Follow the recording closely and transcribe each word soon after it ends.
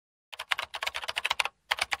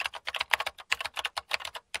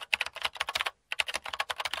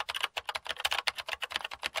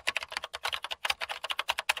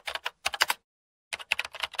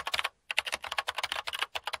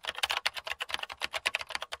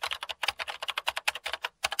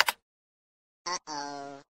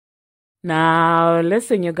Now,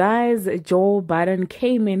 listen, you guys, Joe Budden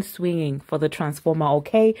came in swinging for the Transformer,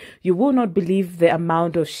 okay? You will not believe the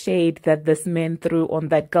amount of shade that this man threw on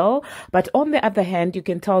that girl. But on the other hand, you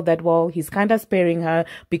can tell that, well, he's kind of sparing her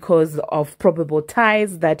because of probable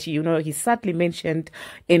ties that, he subtly mentioned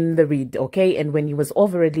in the read, okay? And when he was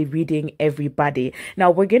overtly reading everybody.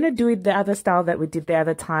 Now, we're going to do it the other style that we did the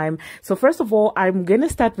other time. So first of all, I'm going to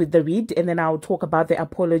start with the read and then I'll talk about the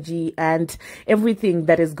apology and everything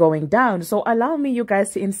that is going down. So allow me, you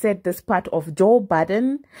guys, to insert this part of Joe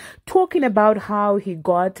Budden talking about how he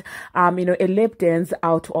got, a lap dance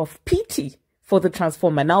out of pity for the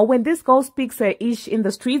Transformer. Now, when this girl speaks her ish in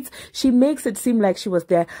the streets, she makes it seem like she was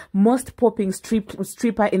the most popping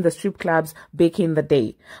stripper in the strip clubs back in the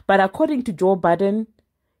day. But according to Joe Budden,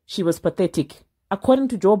 she was pathetic. According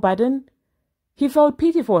to Joe Budden, he felt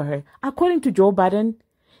pity for her. According to Joe Budden,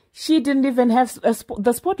 she didn't even have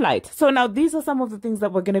the spotlight. So now these are some of the things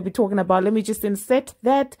that we're going to be talking about. Let me just insert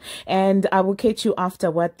that and I will catch you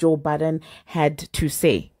after what Joe Budden had to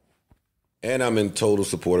say. And I'm in total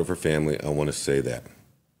support of her family. I want to say that.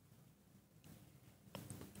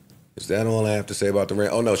 Is that all I have to say about the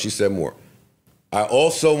rant? Oh, no, she said more. I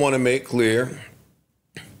also want to make clear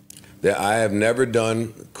that I have never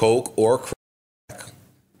done coke or crack.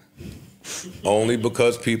 Only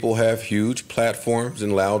because people have huge platforms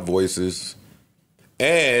and loud voices.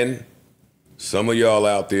 And some of y'all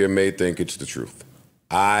out there may think it's the truth.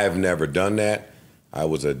 I've never done that. I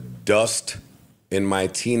was a dust in my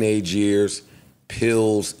teenage years,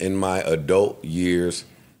 pills in my adult years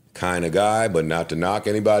kind of guy, but not to knock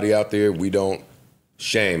anybody out there. We don't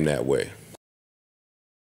shame that way.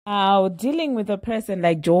 Now, dealing with a person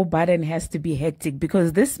like Joe Budden has to be hectic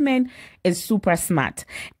because this man is super smart.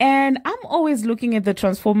 And I'm always looking at the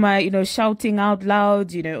Transformer, shouting out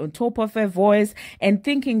loud, on top of her voice and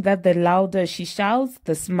thinking that the louder she shouts,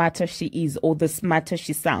 the smarter she is or the smarter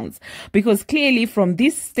she sounds. Because clearly from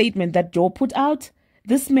this statement that Joe put out,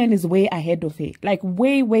 this man is way ahead of her, like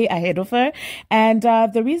way, way ahead of her. And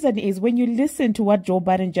the reason is when you listen to what Joe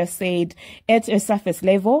Budden just said at a surface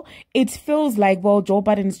level, it feels like, well, Joe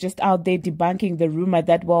Budden is just out there debunking the rumor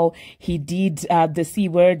that, well, he did the C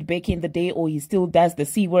word back in the day or he still does the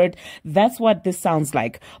C word. That's what this sounds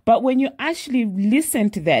like. But when you actually listen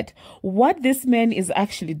to that, what this man is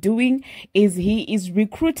actually doing is he is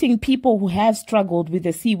recruiting people who have struggled with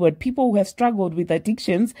the C word, people who have struggled with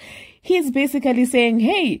addictions. He's basically saying,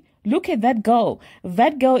 hey, look at that girl.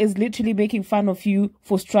 That girl is literally making fun of you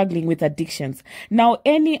for struggling with addictions. Now,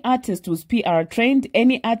 any artist who's PR trained,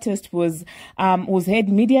 any artist who's had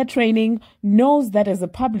media training knows that as a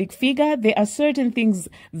public figure, there are certain things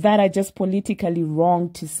that are just politically wrong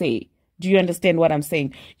to say. Do you understand what I'm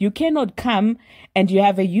saying? You cannot come and you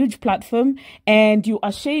have a huge platform and you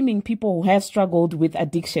are shaming people who have struggled with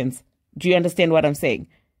addictions. Do you understand what I'm saying?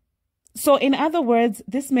 So in other words,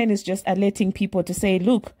 this man is just alerting people to say,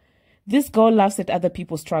 look, this girl laughs at other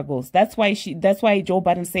people's struggles. That's why Joe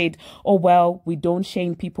Budden said, oh, well, we don't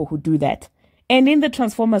shame people who do that. And in the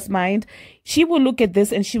Transformer's mind, she will look at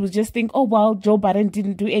this and she will just think, oh, well, Joe Budden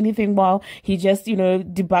didn't do anything. Well, he just,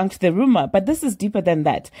 debunked the rumor. But this is deeper than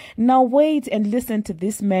that. Now, wait and listen to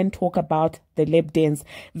this man talk about the lap dance.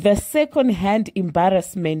 The second-hand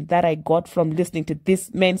embarrassment that I got from listening to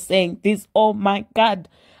this man saying this, oh, my God.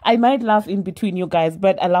 I might laugh in between you guys,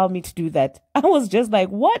 but allow me to do that. I was just like,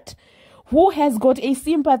 what? Who has got a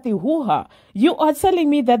sympathy hoo-ha? You are telling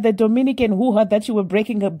me that the Dominican hoo-ha that you were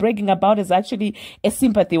bragging about is actually a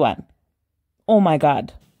sympathy one. Oh, my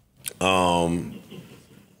God.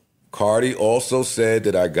 Cardi also said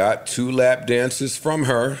that I got 2 lap dances from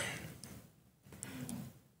her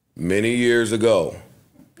many years ago.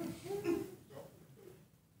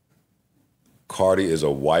 Cardi is a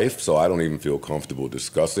wife, so I don't even feel comfortable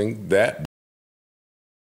discussing that.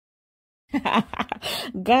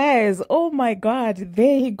 Guys, oh my God,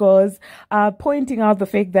 there he goes, pointing out the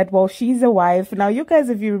fact that, well, she's a wife. Now, you guys,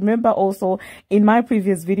 if you remember also in my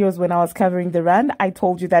previous videos when I was covering the run, I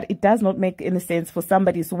told you that it does not make any sense for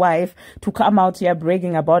somebody's wife to come out here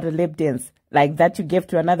bragging about a lap dance like that you gave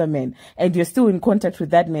to another man and you're still in contact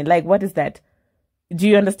with that man. Like, what is that? Do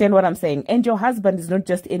you understand what I'm saying? And your husband is not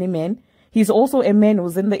just any man. He's also a man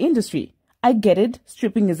who's in the industry. I get it.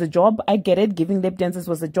 Stripping is a job. I get it. Giving lap dances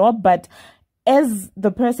was a job. But as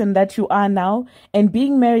the person that you are now and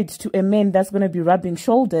being married to a man that's going to be rubbing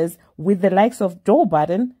shoulders with the likes of Joe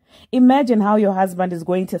Budden, imagine how your husband is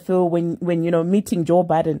going to feel when meeting Joe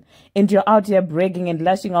Budden and you're out here bragging and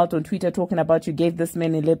lashing out on Twitter talking about you gave this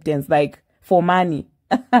man a lap dance like for money.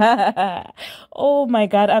 Oh my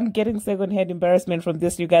God, I'm getting secondhand embarrassment from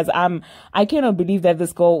this, you guys. I cannot believe that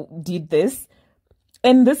this girl did this.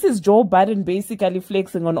 And this is Joe Budden basically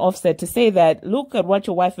flexing on Offset to say that, look at what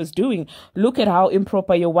your wife is doing. Look at how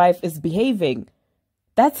improper your wife is behaving.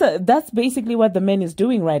 That's basically what the man is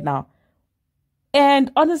doing right now.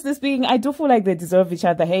 And honestly speaking, I do feel like they deserve each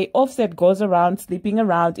other. Hey, Offset goes around sleeping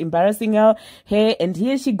around, embarrassing her. Hey, and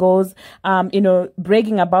here she goes,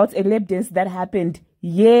 bragging about a lap dance that happened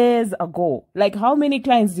years ago. Like, how many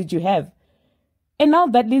clients did you have? And now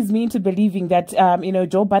that leads me into believing that,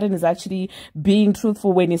 Joe Budden is actually being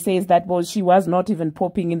truthful when he says that, well, she was not even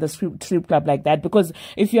popping in the strip club like that. Because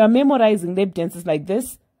if you are memorizing lap dances like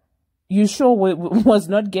this, you sure was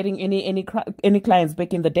not getting any clients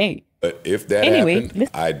back in the day. But if that happened,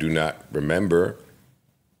 I do not remember,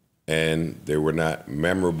 and they were not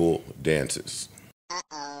memorable dances.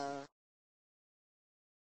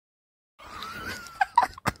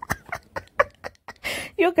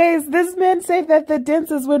 You guys, this man said that the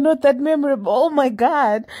dances were not that memorable. Oh my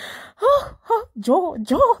God. Joe,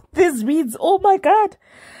 this reads, oh my God.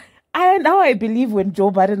 And now I believe when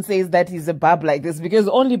Joe Budden says that he's a bub like this, because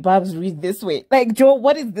only bubs read this way. Like, Joe,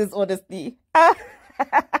 what is this honesty?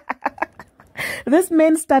 This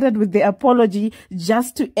man started with the apology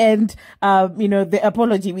just to end, the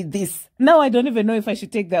apology with this. Now I don't even know if I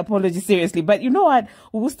should take the apology seriously. But you know what?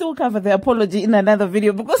 We'll still cover the apology in another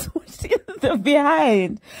video because we're still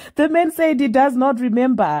behind. The man said he does not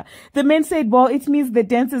remember. The man said, well, it means the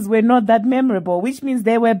dances were not that memorable, which means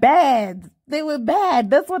they were bad. They were bad.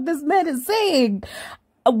 That's what this man is saying.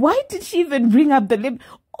 Why did she even bring up the lip?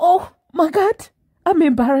 Oh my God. I'm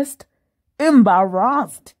embarrassed.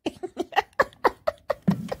 Embarrassed.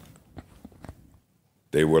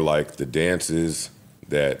 They were like the dances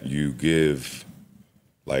that you give,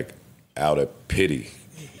 like, out of pity.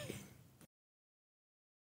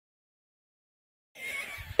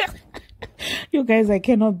 You guys, I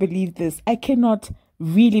cannot believe this. I cannot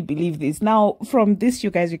really believe this. Now, from this, you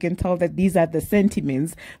guys, you can tell that these are the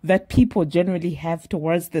sentiments that people generally have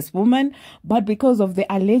towards this woman. But because of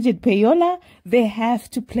the alleged payola, they have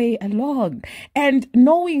to play along. And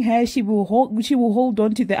knowing her, she will hold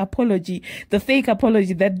on to the apology, the fake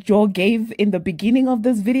apology that Joe gave in the beginning of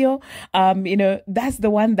this video. That's the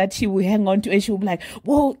one that she will hang on to, and she will be like,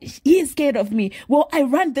 whoa, he is scared of me. Well, I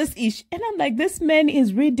run this ish. And I'm like, this man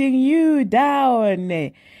is reading you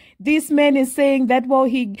down. This man is saying that, well,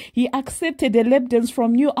 he accepted a lap dance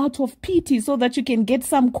from you out of pity so that you can get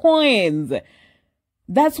some coins.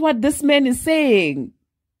 That's what this man is saying.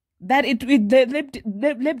 That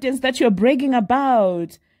the lap dance that you're bragging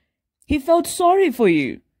about, he felt sorry for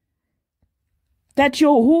you. That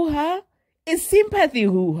your hoo-ha is sympathy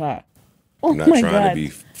hoo-ha. Oh, I'm not trying to be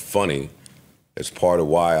funny. It's part of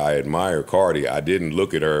why I admire Cardi. I didn't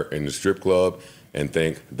look at her in the strip club and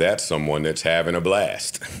think that's someone that's having a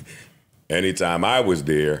blast. Anytime I was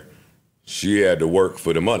there, she had to work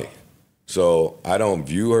for the money. So I don't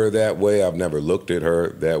view her that way. I've never looked at her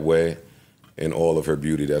that way in all of her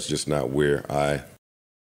beauty. That's just not where I...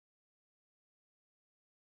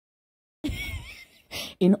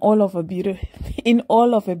 In all of her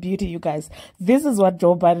beauty, you guys, this is what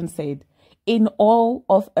Joe Budden said. In all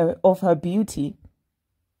of her beauty,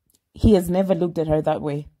 he has never looked at her that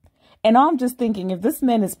way. And I'm just thinking, if this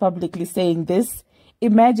man is publicly saying this,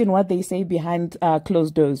 imagine what they say behind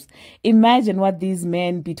closed doors. Imagine what these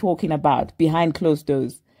men be talking about behind closed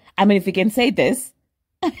doors. I mean, if he can say this,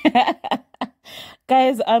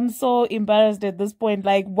 guys, I'm so embarrassed at this point.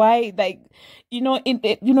 Like, why? Like,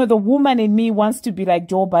 the woman in me wants to be like,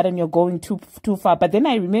 Joe Budden, you're going too far. But then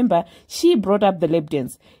I remember she brought up the lap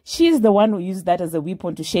dance. She's the one who used that as a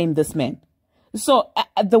weapon to shame this man. So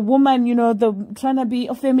the woman, the trying to be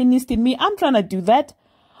a feminist in me, I'm trying to do that.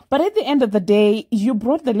 But at the end of the day, you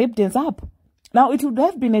brought the lip dance up. Now, it would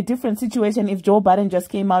have been a different situation if Joe Budden just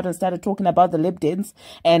came out and started talking about the lip dance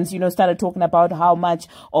and, started talking about how much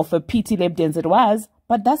of a pity lip dance it was.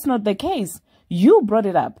 But that's not the case. You brought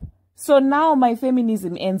it up. So now my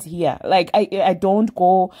feminism ends here. Like, I don't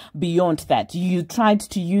go beyond that. You tried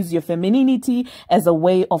to use your femininity as a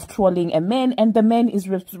way of trolling a man, and the man is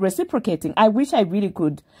reciprocating. I wish I really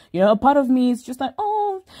could. A part of me is just like,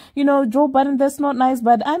 oh, Joe Budden, that's not nice.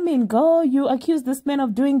 But I mean, girl, you accuse this man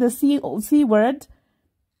of doing the C word.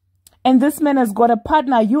 And this man has got a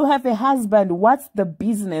partner. You have a husband. What's the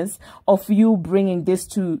business of you bringing this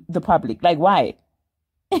to the public? Like, why?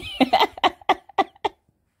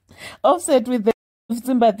 Offset with the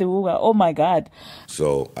sympathy. Oh my God.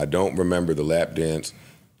 So I don't remember the lap dance.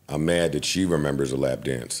 I'm mad that she remembers a lap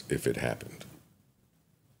dance if it happened.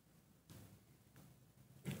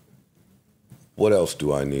 What else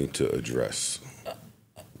do I need to address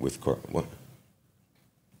with Cardi? What?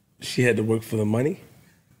 She had to work for the money?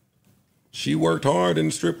 She worked hard in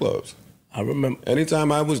the strip clubs. I remember.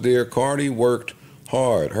 Anytime I was there, Cardi worked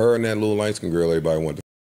hard. Her and that little light-skinned girl, everybody wanted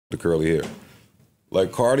the curly hair.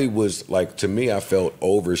 Like, Cardi was, like, to me, I felt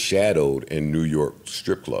overshadowed in New York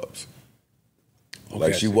strip clubs. Okay,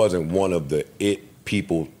 like, she wasn't one of the it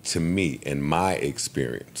people to me, in my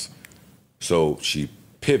experience. So she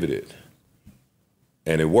pivoted,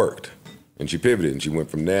 and it worked. And she pivoted, and she went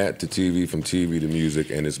from that to TV, from TV to music,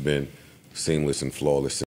 and it's been seamless and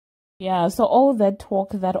flawless. Yeah, so all that talk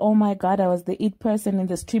that, oh my God, I was the it person in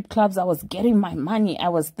the strip clubs, I was getting my money, I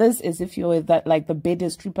was this, as if you were that, like, the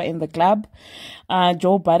baddest stripper in the club.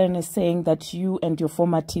 Joe Budden is saying that you and your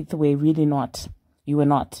former teeth were really not. You were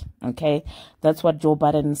not, okay? That's what Joe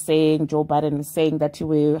Budden is saying. Joe Budden is saying that you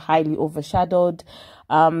were highly overshadowed.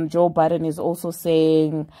 Joe Budden is also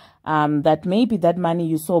saying that maybe that money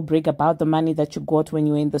you so brag about, the money that you got when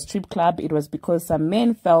you were in the strip club, it was because some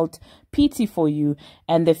men felt pity for you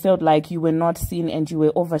and they felt like you were not seen and you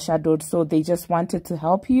were overshadowed, so they just wanted to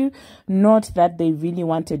help you, not that they really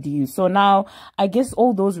wanted you. So now I guess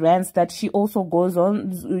all those rants that she also goes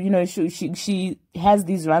on, you know, she has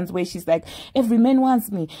these rants where she's like, every man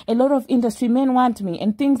wants me, a lot of industry men want me,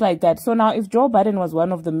 and things like that. So now if Joe Budden was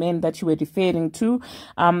one of the men that you were referring to,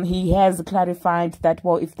 he has clarified that,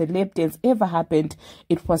 well, if the lap dance ever happened,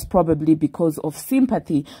 it was probably because of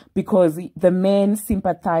sympathy, because the men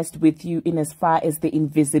sympathized with you in as far as the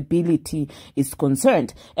invisibility is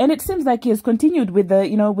concerned. And it seems like he has continued with the,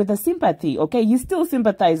 you know, with the sympathy. Okay, he still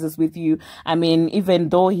sympathizes with you. I mean, even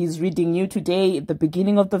though he's reading you today, at the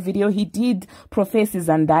beginning of the video, he did profess his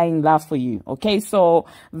undying love for you. Okay, so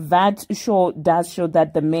that does show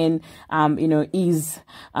that the man, you know, is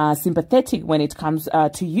sympathetic when it comes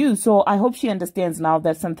to you. So I hope she understands now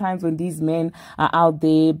that sometimes when these men are out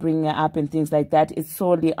there bringing her up and things like that, it's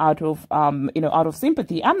solely out of, you know, out of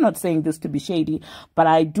sympathy. I'm not saying this to be shady, but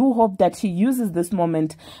I do hope that she uses this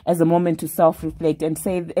moment as a moment to self-reflect and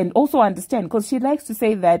say, and also understand, because she likes to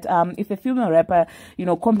say that if a female rapper, you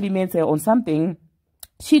know, compliments her on something,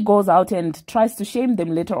 she goes out and tries to shame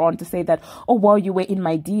them later on to say that, oh, well, you were in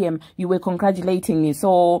my DM, you were congratulating me.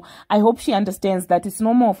 So I hope she understands that it's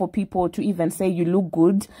normal for people to even say you look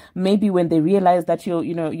good. Maybe when they realize that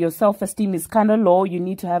your self-esteem is kind of low, you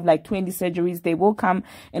need to have like 20 surgeries, they will come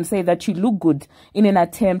and say that you look good in an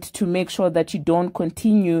attempt to make sure that you don't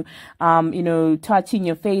continue, you know, touching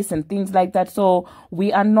your face and things like that. So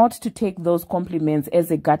we are not to take those compliments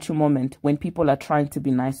as a gotcha moment when people are trying to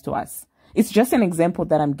be nice to us. It's just an example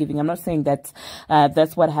that I'm giving. I'm not saying that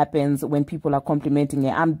that's what happens when people are complimenting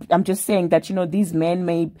it. I'm just saying that, you know, these men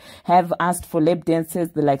may have asked for lap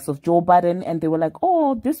dances, the likes of Joe Budden, and they were like,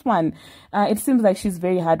 oh, this one, it seems like she's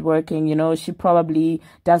very hardworking. You know, she probably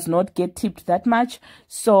does not get tipped that much.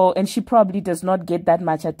 So, and she probably does not get that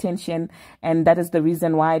much attention. And that is the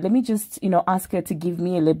reason why. Let me just, you know, ask her to give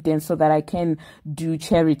me a lap dance so that I can do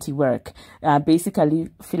charity work.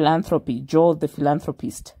 Basically, philanthropy. Joe, the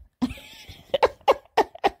philanthropist.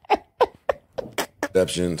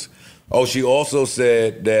 Exceptions. Oh, she also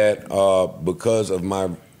said that because of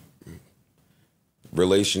my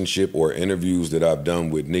relationship or interviews that I've done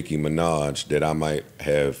with Nicki Minaj, that I might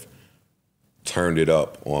have turned it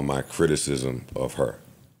up on my criticism of her.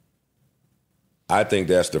 I think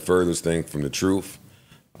that's the furthest thing from the truth.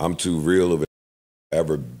 I'm too real of it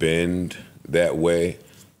ever been that way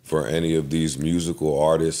for any of these musical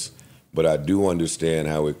artists, but I do understand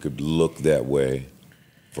how it could look that way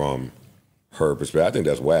from her perspective. I think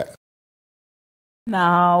that's whack.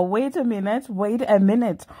 Now, wait a minute.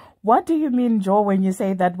 What do you mean, Joe, when you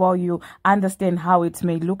say that, well, you understand how it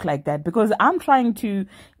may look like that? Because I'm trying to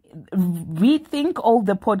rethink all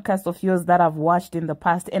the podcasts of yours that I've watched in the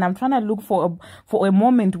past, and I'm trying to look for a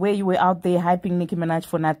moment where you were out there hyping Nicki Minaj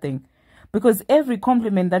for nothing. Because every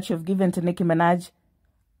compliment that you've given to Nicki Minaj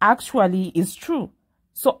actually is true.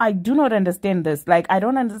 So I do not understand this. Like, I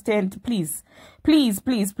don't understand. Please, please,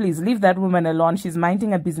 please, please leave that woman alone. She's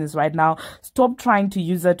minding her business right now. Stop trying to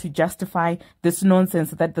use her to justify this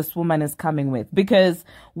nonsense that this woman is coming with. Because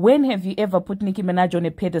when have you ever put Nicki Minaj on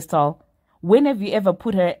a pedestal? When have you ever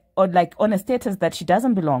put her on, like, on a status that she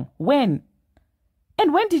doesn't belong? When?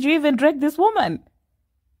 And when did you even drag this woman?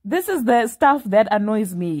 This is the stuff that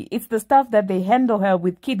annoys me. It's the stuff that they handle her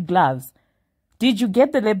with kid gloves. Did you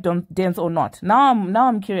get the lap dance or not? Now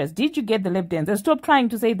I'm curious. Did you get the lap dance? And stop trying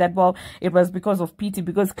to say that, well, it was because of pity,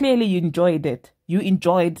 because clearly you enjoyed it. You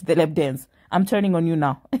enjoyed the lap dance. I'm turning on you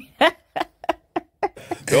now.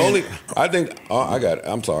 I think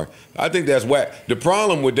that's whack. The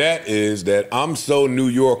problem with that is that I'm so New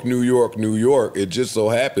York. It just so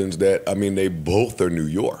happens that, I mean, they both are New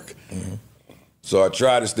York. Mm-hmm. So I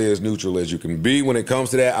try to stay as neutral as you can be. When it comes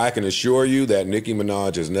to that, I can assure you that Nicki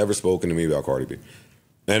Minaj has never spoken to me about Cardi B.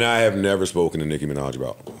 And I have never spoken to Nicki Minaj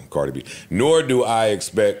about Cardi B. Nor do I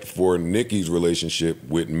expect for Nicki's relationship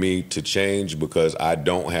with me to change because I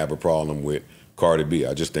don't have a problem with Cardi B.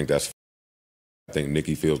 I just think that's. I think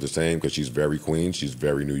Nicki feels the same because she's very Queens, she's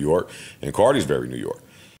very New York, and Cardi's very New York.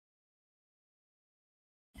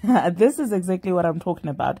 This is exactly what I'm talking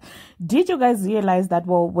about. Did you guys realize that,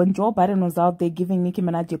 well, when Joe Budden was out there giving Nicki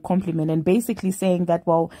Minaj a compliment and basically saying that,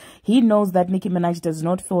 well, he knows that Nicki Minaj does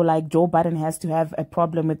not feel like Joe Budden has to have a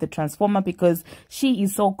problem with the Transformer because she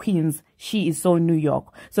is so Queens, she is so New York.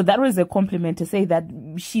 So that was a compliment to say that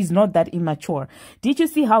she's not that immature. Did you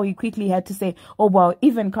see how he quickly had to say, oh, well,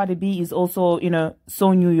 even Cardi B is also, you know,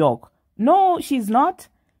 so New York? No, she's not.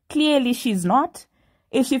 Clearly, she's not.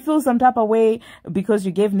 If she feels some type of way because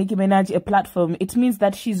you gave Nicki Minaj a platform, it means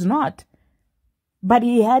that she's not. But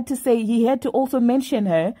he had to also mention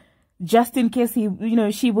her just in case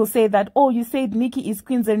she will say that, oh, you said Nicki is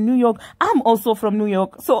Queens and New York. I'm also from New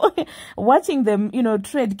York. So watching them,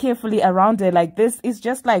 tread carefully around her like this is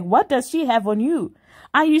just like, what does she have on you?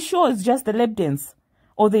 Are you sure it's just the lip dance?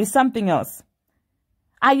 Or there's something else?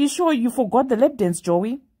 Are you sure you forgot the lip dance,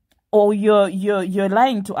 Joey? Or you're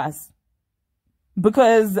lying to us?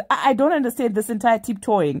 Because I don't understand this entire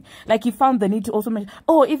tiptoeing. Like, he found the need to also mention,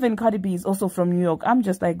 oh, even Cardi B is also from New York. I'm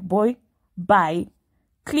just like, boy, bye.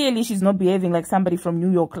 Clearly, she's not behaving like somebody from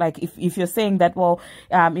New York. Like, if you're saying that, well,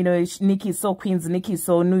 Nicki is so Queens, Nicki is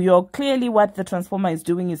so New York. Clearly, what the Transformer is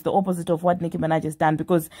doing is the opposite of what Nicki Minaj has done,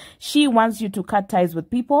 because she wants you to cut ties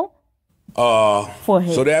with people for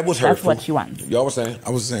her. So that was hurtful. That's what she wants. Y'all were saying? I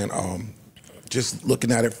was saying, just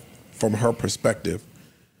looking at it from her perspective,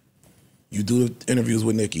 you do the interviews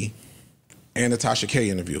with Nicki and the Tasha K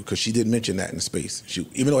interview, because she did mention that in the space.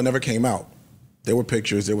 Even though it never came out, there were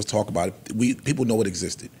pictures, there was talk about it. People know it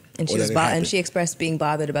existed. And she expressed being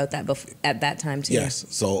bothered about that at that time too. Yes.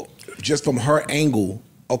 So just from her angle,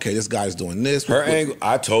 okay, this guy's doing this. Her angle,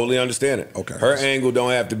 I totally understand it. Okay. Her angle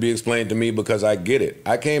don't have to be explained to me because I get it.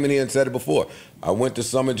 I came in here and said it before. I went to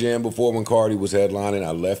Summer Jam before when Cardi was headlining.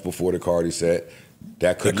 I left before the Cardi set.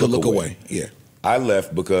 That could look away. Yeah. I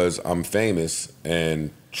left because I'm famous and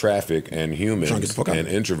traffic and humans and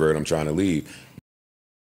introvert. I'm trying to leave.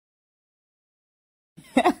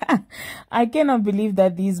 I cannot believe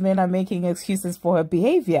that these men are making excuses for her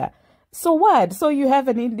behavior. So what? So you have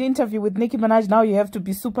an interview with Nicki Minaj. Now you have to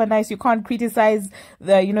be super nice. You can't criticize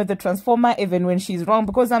the Transformer even when she's wrong,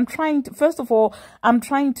 because first of all, I'm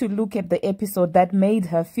trying to look at the episode that made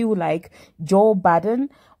her feel like Joe Budden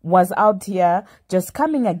was out here just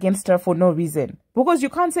coming against her for no reason. Because you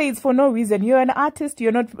can't say it's for no reason. You're an artist,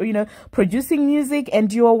 you're not, producing music,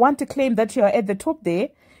 and you want to claim that you're at the top there.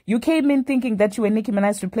 You came in thinking that you were Nicki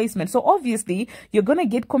Minaj's replacement. So obviously, you're going to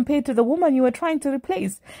get compared to the woman you were trying to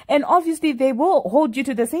replace. And obviously, they will hold you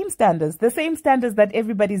to the same standards that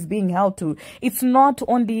everybody's being held to. It's not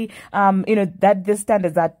only, that the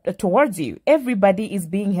standards are towards you. Everybody is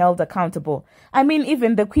being held accountable. I mean,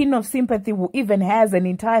 even the Queen of Sympathy, who even has an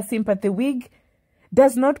entire sympathy wig,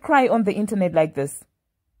 does not cry on the internet like this.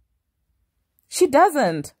 She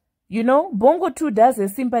doesn't. Bongo too does a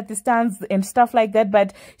sympathy stance and stuff like that,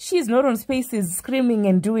 but she's not on spaces screaming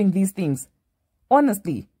and doing these things.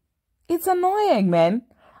 Honestly, it's annoying, man.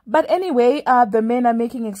 But anyway, the men are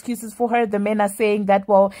making excuses for her. The men are saying that,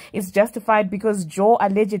 well, it's justified because Joe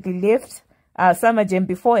allegedly left Summer Jam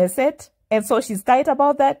before her set, and so she's tight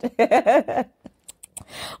about that.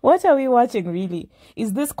 What are we watching, really?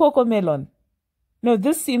 Is this Coco Melon? No,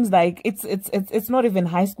 this seems like it's not even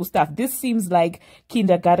high school stuff. This seems like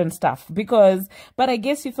kindergarten stuff. But I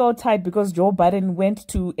guess you felt tight because Joe Budden went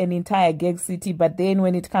to an entire gig city, but then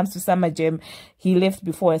when it comes to Summer Jam, he left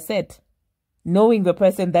before a set. Knowing the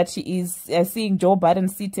person that she is, seeing Joe Budden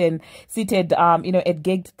seated, at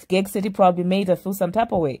gig city probably made her feel some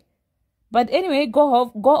type of way. But anyway,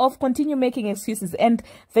 go off, continue making excuses. And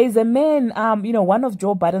there's a man, one of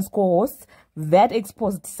Joe Budden's co-hosts, that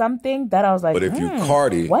exposed something that I was like, but if you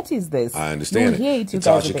Cardi, what is this? I understand it. The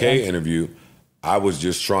Tasha K interview, I was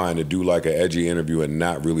just trying to do like an edgy interview and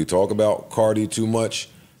not really talk about Cardi too much.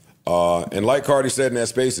 And like Cardi said in that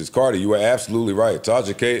Spaces, Cardi, you were absolutely right.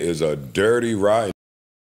 Tasha K is a dirty, rotten.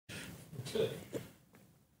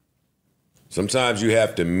 Sometimes you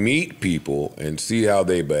have to meet people and see how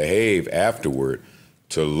they behave afterward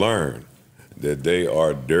to learn that they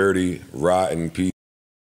are dirty, rotten people.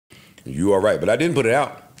 You are right, but I didn't put it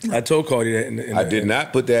out. I told Cardi that. I did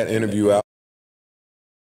not put that interview out.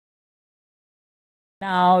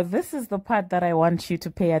 Now, this is the part that I want you to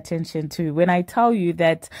pay attention to. When I tell you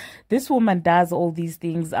that this woman does all these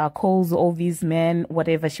things, calls all these men,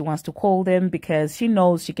 whatever she wants to call them, because she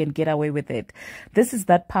knows she can get away with it. This is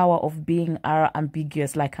that power of being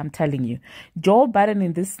ambiguous, like I'm telling you. Joe Budden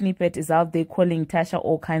in this snippet is out there calling Tasha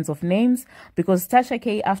all kinds of names, because Tasha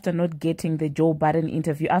K, after not getting the Joe Budden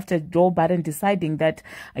interview, after Joe Budden deciding that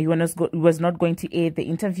he was not going to air the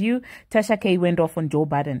interview, Tasha K went off on Joe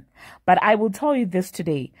Budden. But I will tell you this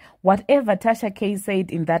today, whatever Tasha K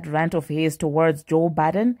said in that rant of his towards Joe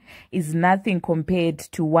Budden is nothing compared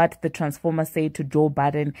to what the Transformer said to Joe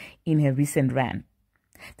Budden in her recent rant.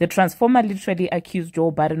 The Transformer literally accused Joe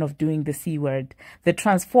Budden of doing the C word. The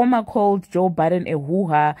Transformer called Joe Budden a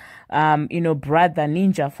hoo-ha, brother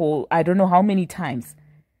ninja for I don't know how many times.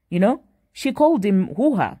 She called him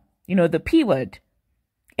hoo-ha, the P word.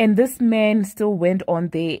 And this man still went on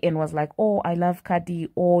there and was like, oh, I love Cardi,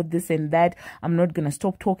 or this and that. I'm not going to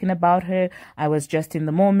stop talking about her. I was just in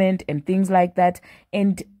the moment and things like that.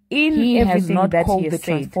 And he has not called the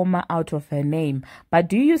Transformer out of her name. But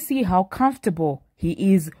do you see how comfortable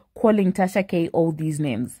he is calling Tasha K all these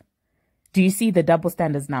names? Do you see the double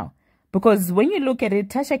standards now? Because when you look at it,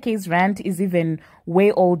 Tasha K's rant is even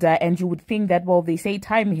way older, and you would think that, well, they say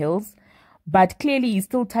time heals. But clearly he's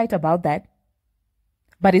still tight about that.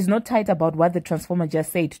 But it's not tight about what the Transformer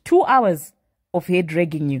just said. 2 hours of hair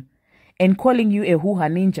dragging you and calling you a hoo-ha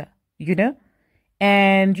ninja,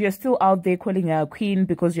 And you're still out there calling her a queen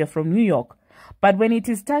because you're from New York. But when it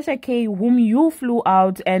is Tasha K, whom you flew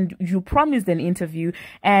out and you promised an interview,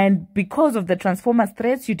 and because of the Transformer's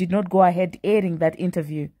threats, you did not go ahead airing that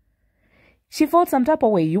interview. She felt some type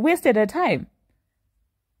of way. You wasted her time.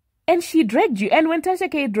 And she dragged you. And when Tasha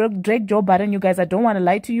K dragged Joe Budden, you guys, I don't want to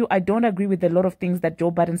lie to you. I don't agree with a lot of things that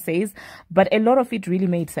Joe Budden says, but a lot of it really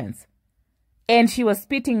made sense. And she was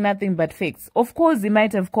spitting nothing but facts. Of course, he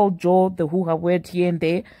might have called Joe the hoo-ha word here and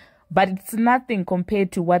there, but it's nothing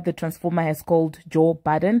compared to what the Transformer has called Joe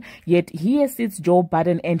Budden. Yet here sits Joe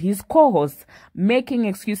Budden and his co-hosts making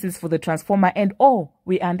excuses for the Transformer, and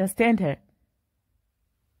we understand her.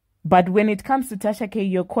 But when it comes to Tasha K,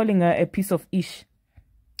 you're calling her a piece of ish.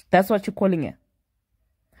 That's what you're calling her.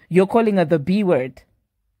 You're calling her the B word.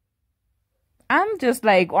 I'm just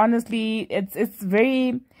like, honestly, it's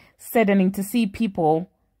very saddening to see people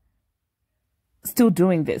still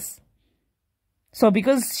doing this. So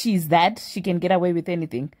because she's that, she can get away with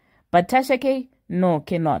anything. But Tasha K, no,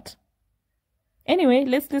 cannot. Anyway,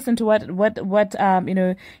 let's listen to what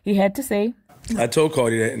he had to say. I told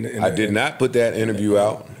Cardi that. I did not put that interview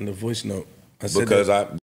out in the voice note. I said because I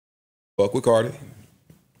fuck with Cardi.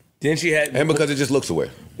 Then she had, and because it just looks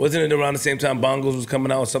away. Wasn't it around the same time Bongos was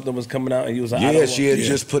coming out or something was coming out, and you was like, yeah, she had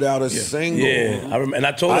just put out a single. Yeah, I remember, and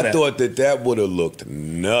I told her I thought that would have looked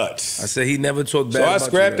nuts. I said he never talked bad. So I about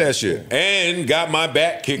scrapped you, that shit and got my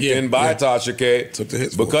back kicked in by Tasha K. Took the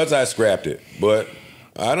hits because I scrapped it. But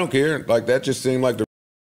I don't care. Like that just seemed like the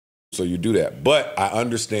so you do that. But I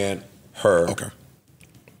understand her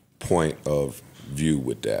point of view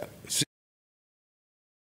with that.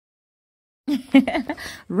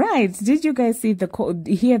 Right. Did you guys see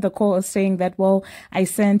hear the call saying that, well, I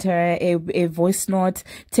sent her a voice note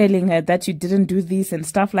telling her that you didn't do this and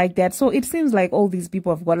stuff like that. So it seems like all these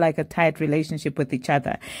people have got like a tight relationship with each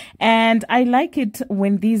other. And I like it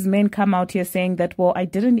when these men come out here saying that, well, I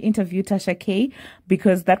didn't interview Tasha K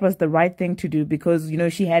because that was the right thing to do because,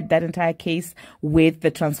 she had that entire case with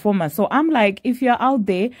the Transformer. So I'm like, if you're out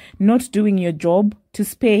there not doing your job to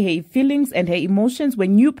spare her feelings and her emotions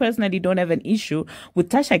when you personally don't have an issue with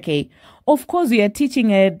Tasha K, of course you are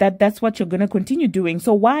teaching her that that's what you're going to continue doing.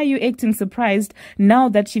 So why are you acting surprised now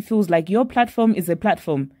that she feels like your platform is a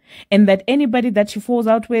platform and that anybody that she falls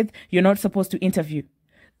out with, you're not supposed to interview?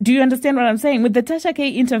 Do you understand what I'm saying? With the Tasha K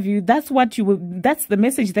interview, that's the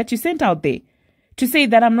message that you sent out there. To say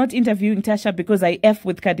that I'm not interviewing Tasha because I F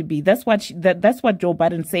with Cardi B. That's what Joe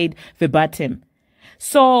Budden said verbatim.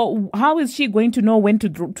 So how is she going to know when to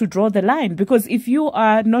draw the line? Because if you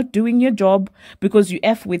are not doing your job because you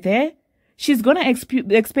F with her, she's going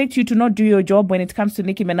to expect you to not do your job when it comes to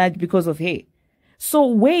Nicki Minaj because of her. So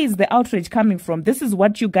where is the outrage coming from? This is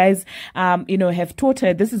what you guys, have taught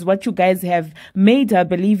her. This is what you guys have made her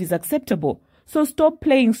believe is acceptable. So stop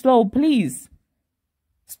playing slow, please.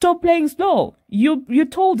 Stop playing slow. You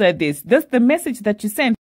told her this. That's the message that you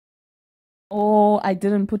sent. Oh, I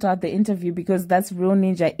didn't put out the interview because that's real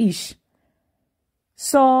ninja-ish.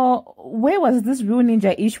 So where was this real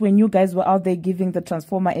ninja-ish when you guys were out there giving the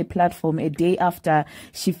Transformer a platform a day after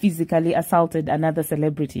she physically assaulted another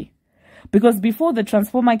celebrity? Because before the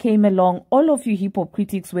Transformer came along, all of you hip-hop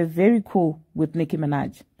critics were very cool with Nicki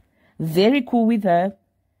Minaj. very cool with her.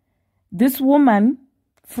 This woman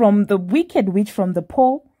from the wicked witch from the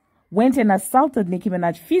pole went and assaulted Nicki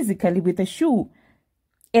Minaj physically with a shoe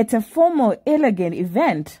at a formal, elegant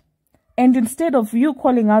event. And instead of you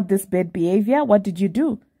calling out this bad behavior, what did you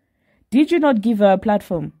do? Did you not give her a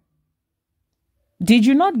platform? Did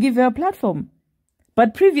you not give her a platform?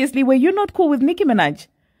 But previously, were you not cool with Nicki Minaj?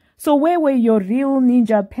 So where were your real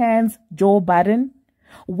ninja pants, Joe Budden?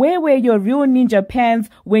 Where were your real ninja pants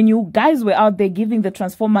when you guys were out there giving the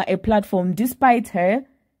Transformer a platform despite her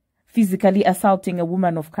physically assaulting a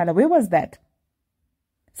woman of color? Where was that?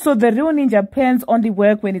 So the real ninja pants only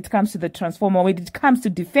work when it comes to the Transformer, when it comes to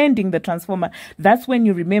defending the Transformer. That's when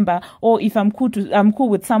you remember, oh, if I'm cool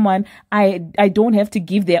with someone, I don't have to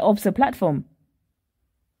give their ops a platform.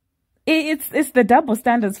 It's the double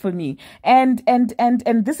standards for me. And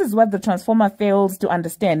this is what the Transformer fails to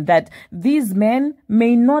understand, that these men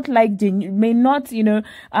may not like like Nicki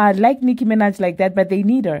Minaj like that, but they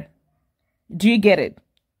need her. Do you get it?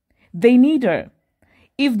 They need her.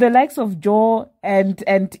 If the likes of Joe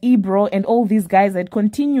and Ebro and all these guys had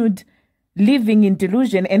continued living in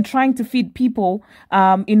delusion and trying to feed people,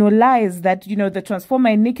 lies that, the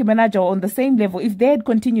Transformer and Nicki Minaj are on the same level, if they had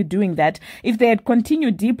continued doing that, if they had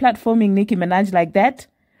continued deplatforming Nicki Minaj like that,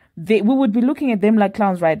 we would be looking at them like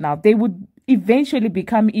clowns right now. They would eventually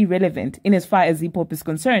become irrelevant in as far as hip hop is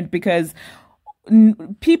concerned, because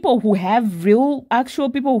people who have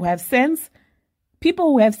people who have sense,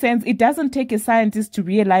 it doesn't take a scientist to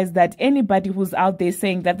realize that anybody who's out there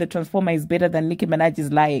saying that the Transformer is better than Nicki Minaj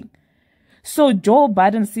is lying. So Joe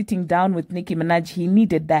Budden sitting down with Nicki Minaj, he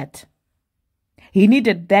needed that. He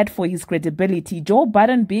needed that for his credibility. Joe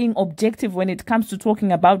Budden being objective when it comes to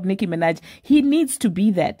talking about Nicki Minaj, he needs to be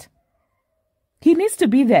that. He needs to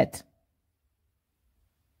be that.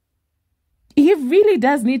 He really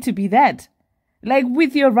does need to be that. Like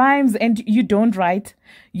with your rhymes, and you don't write,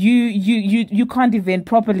 you can't even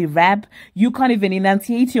properly rap, you can't even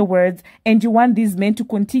enunciate your words, and you want these men to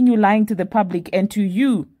continue lying to the public and to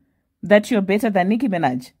you that you're better than Nicki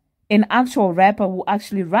Minaj, an actual rapper who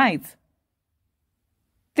actually writes.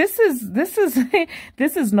 This is this is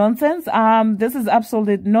nonsense. This is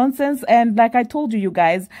absolute nonsense. And like I told you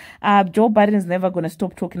guys, Joe Budden is never going to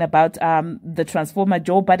stop talking about the Transformer.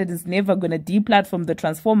 Joe Budden is never going to deplatform the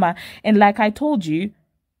Transformer. And like I told you,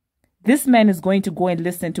 this man is going to go and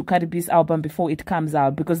listen to Cardi B's album before it comes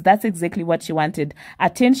out, because that's exactly what she wanted.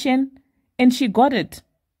 Attention, and she got it.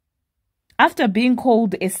 After being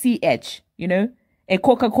called a CH, a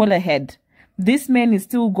Coca-Cola head, this man is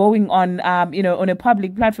still going on, on a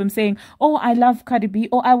public platform saying, oh, I love Cardi B.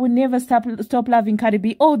 Oh, I will never stop loving Cardi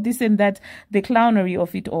B. Oh, this and that, the clownery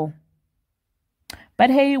of it all. But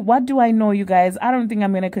hey, what do I know, you guys? I don't think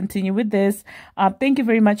I'm going to continue with this. Thank you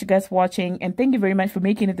very much, you guys, for watching. And thank you very much for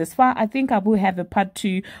making it this far. I think I will have a part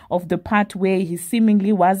 2 of the part where he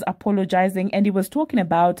seemingly was apologizing. And he was talking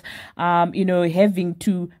about, having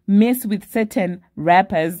to mess with certain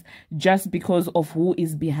rappers just because of who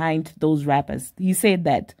is behind those rappers. He said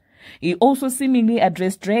that. He also seemingly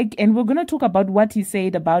addressed Drake, and we're going to talk about what he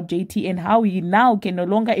said about JT and how he now can no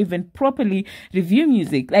longer even properly review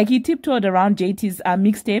music. Like, he tiptoed around JT's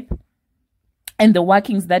mixtape and the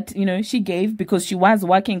workings that, she gave, because she was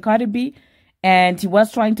working Cardi B and he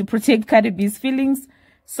was trying to protect Cardi B's feelings.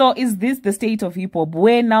 So is this the state of hip hop,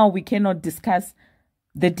 where now we cannot discuss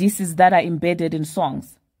the disses that are embedded in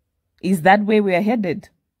songs? Is that where we are headed?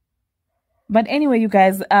 But anyway, you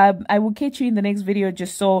guys, I will catch you in the next video,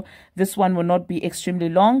 just so this one will not be extremely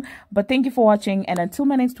long. But thank you for watching, and until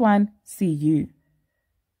my next one, see you.